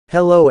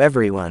Hello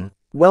everyone,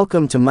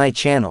 welcome to my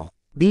channel.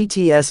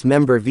 BTS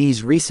member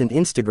V's recent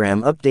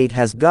Instagram update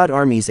has got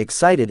ARMYs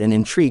excited and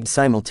intrigued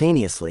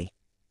simultaneously.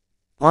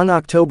 On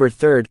October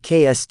 3,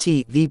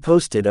 V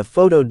posted a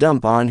photo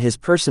dump on his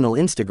personal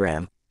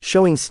Instagram,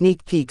 showing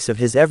sneak peeks of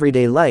his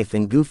everyday life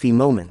and goofy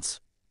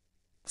moments.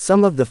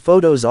 Some of the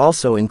photos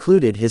also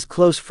included his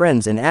close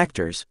friends and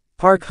actors,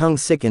 Park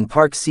Hung-sik and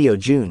Park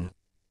Seo-joon.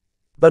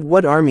 But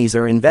what ARMYs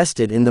are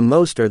invested in the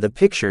most are the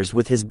pictures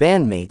with his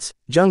bandmates,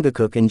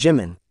 Jungkook and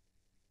Jimin.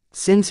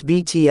 Since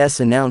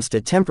BTS announced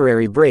a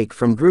temporary break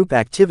from group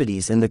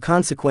activities and the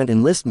consequent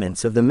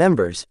enlistments of the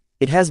members,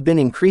 it has been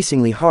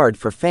increasingly hard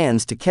for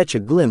fans to catch a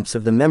glimpse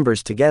of the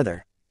members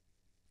together.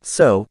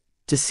 So,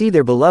 to see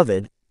their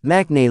beloved,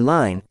 maknae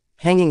line,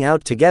 hanging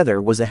out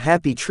together was a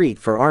happy treat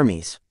for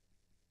ARMYs.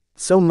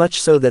 So much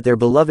so that their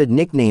beloved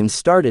nicknames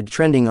started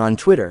trending on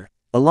Twitter,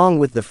 along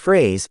with the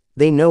phrase,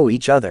 "they know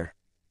each other."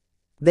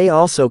 They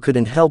also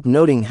couldn't help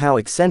noting how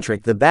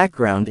eccentric the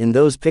background in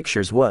those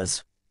pictures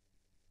was.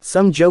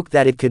 Some joke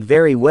that it could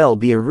very well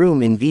be a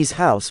room in V's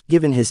house,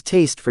 given his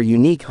taste for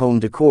unique home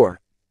decor.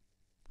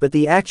 But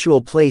the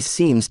actual place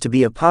seems to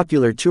be a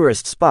popular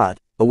tourist spot,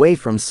 away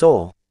from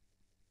Seoul.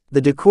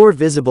 The decor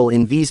visible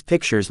in V's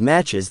pictures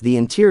matches the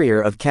interior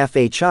of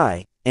Café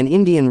Chai, an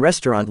Indian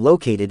restaurant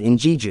located in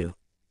Jeju.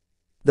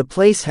 The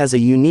place has a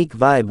unique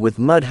vibe with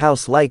mud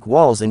house-like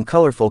walls and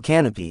colorful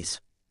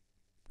canopies.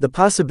 The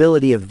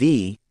possibility of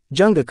V,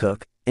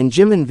 Jungkook, and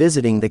Jimin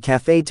visiting the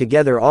cafe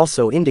together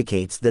also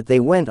indicates that they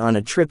went on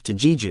a trip to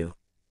Jeju.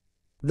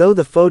 Though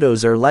the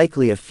photos are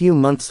likely a few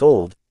months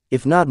old,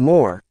 if not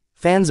more,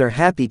 fans are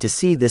happy to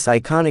see this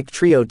iconic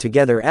trio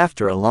together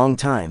after a long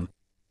time.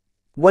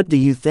 What do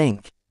you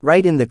think?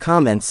 Write in the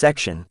comment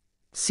section.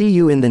 See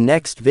you in the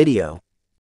next video.